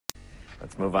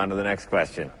Let's move on to the next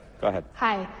question. Go ahead.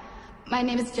 Hi, my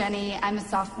name is Jenny. I'm a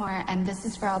sophomore, and this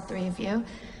is for all three of you.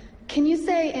 Can you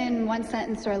say in one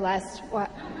sentence or less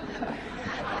what...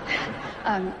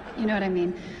 you know what I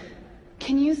mean.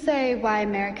 Can you say why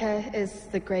America is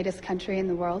the greatest country in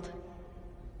the world?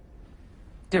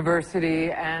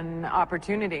 Diversity and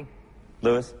opportunity.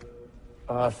 Lewis?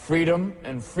 Freedom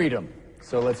and freedom.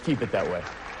 So let's keep it that way.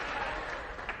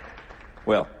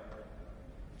 Will?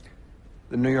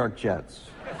 The New York Jets.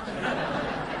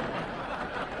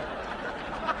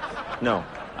 No,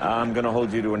 I'm going to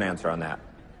hold you to an answer on that.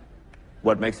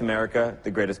 What makes America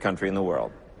the greatest country in the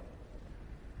world?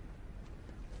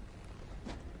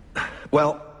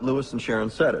 Well, Lewis and Sharon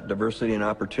said it. Diversity and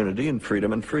opportunity and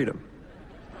freedom and freedom.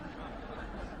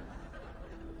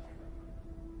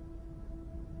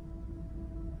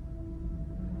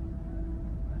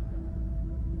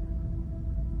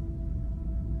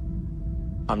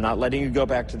 I'm not letting you go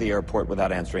back to the airport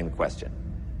without answering the question.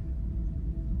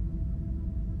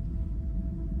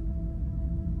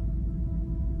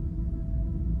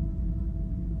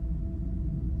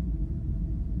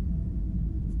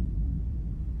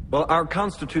 Well, our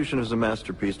Constitution is a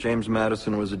masterpiece. James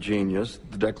Madison was a genius.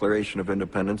 The Declaration of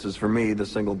Independence is, for me, the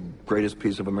single greatest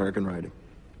piece of American writing.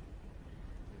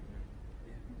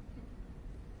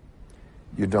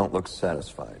 You don't look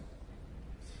satisfied.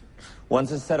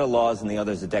 One's a set of laws and the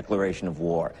other's a declaration of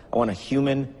war. I want a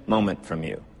human moment from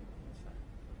you.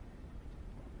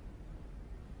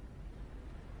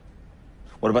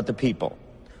 What about the people?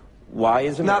 Why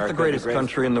is America not the greatest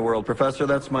country in the world, Professor?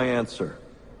 That's my answer.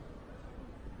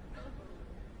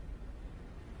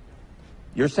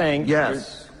 You're saying...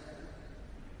 Yes.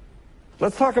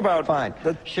 Let's talk about... Fine.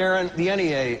 Sharon, the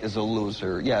NEA is a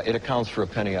loser. Yeah, it accounts for a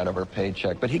penny out of her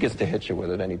paycheck, but he gets to hit you with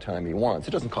it anytime he wants.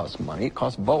 It doesn't cost money. It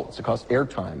costs votes. It costs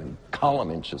airtime and column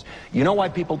inches. You know why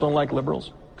people don't like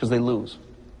liberals? Because they lose.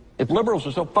 If liberals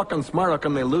are so fucking smart, how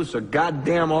come they lose so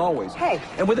goddamn always? Hey,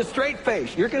 and with a straight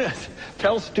face, you're going to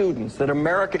tell students that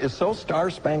America is so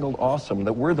star-spangled awesome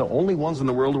that we're the only ones in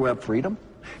the world who have freedom?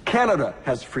 Canada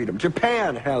has freedom.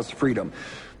 Japan has freedom.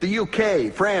 The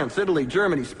UK, France, Italy,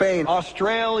 Germany, Spain,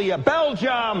 Australia,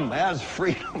 Belgium has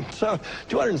freedom. So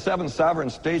 207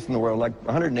 sovereign states in the world, like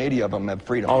 180 of them have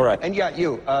freedom. All right. And yet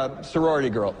you,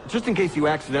 sorority girl, just in case you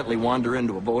accidentally wander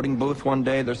into a voting booth one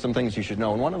day, there's some things you should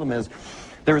know. And one of them is,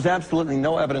 there is absolutely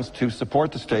no evidence to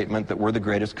support the statement that we're the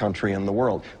greatest country in the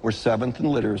world. We're 7th in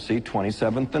literacy,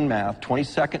 27th in math,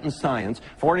 22nd in science,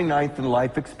 49th in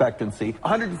life expectancy,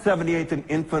 178th in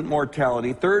infant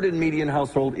mortality, 3rd in median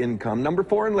household income, number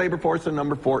 4 in labor force, and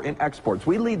number 4 in exports.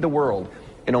 We lead the world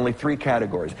in only 3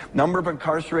 categories: number of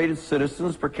incarcerated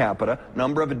citizens per capita,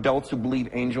 number of adults who believe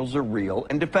angels are real,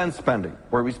 and defense spending,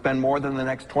 where we spend more than the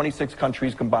next 26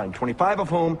 countries combined, 25 of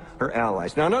whom are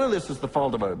allies. Now, none of this is the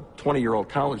fault of a 20-year-old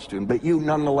college student, but you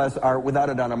nonetheless are, without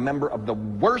a doubt, a member of the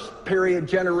worst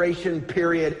generation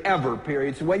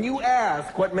ever. So when you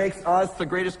ask what makes us the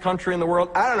greatest country in the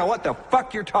world, I don't know what the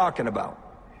fuck you're talking about.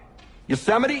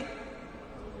 Yosemite?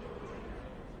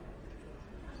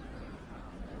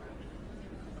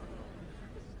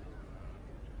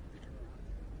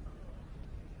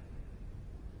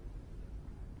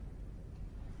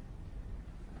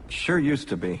 Sure used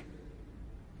to be.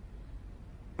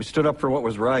 We stood up for what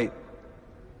was right.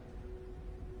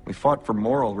 We fought for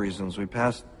moral reasons. We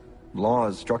passed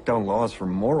laws, struck down laws for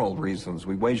moral reasons.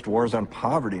 We waged wars on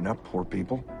poverty, not poor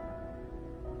people.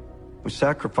 We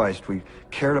sacrificed. We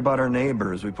cared about our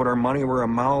neighbors. We put our money where our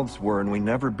mouths were, and we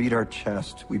never beat our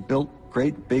chest. We built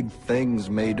great big things,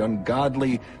 made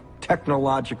ungodly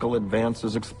technological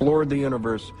advances, explored the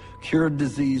universe, cured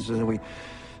diseases, and we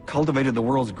cultivated the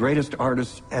world's greatest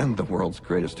artists and the world's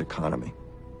greatest economy.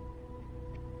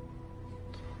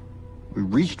 We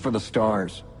reached for the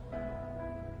stars,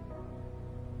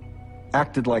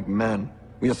 acted like men.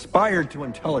 We aspired to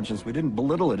intelligence. We didn't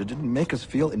belittle it. It didn't make us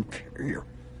feel inferior.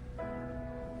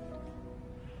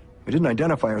 We didn't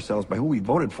identify ourselves by who we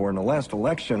voted for in the last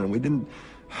election, and we didn't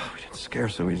scare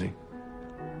so easy.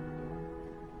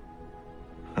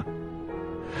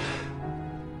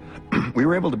 We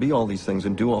were able to be all these things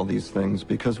and do all these things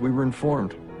because we were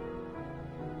informed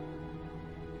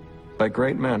by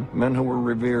great men, men who were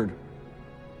revered.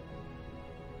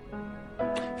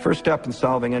 First step in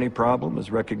solving any problem is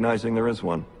recognizing there is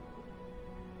one.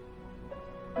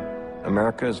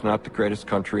 America is not the greatest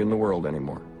country in the world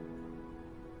anymore.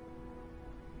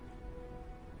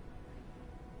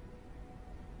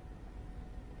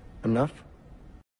 Enough?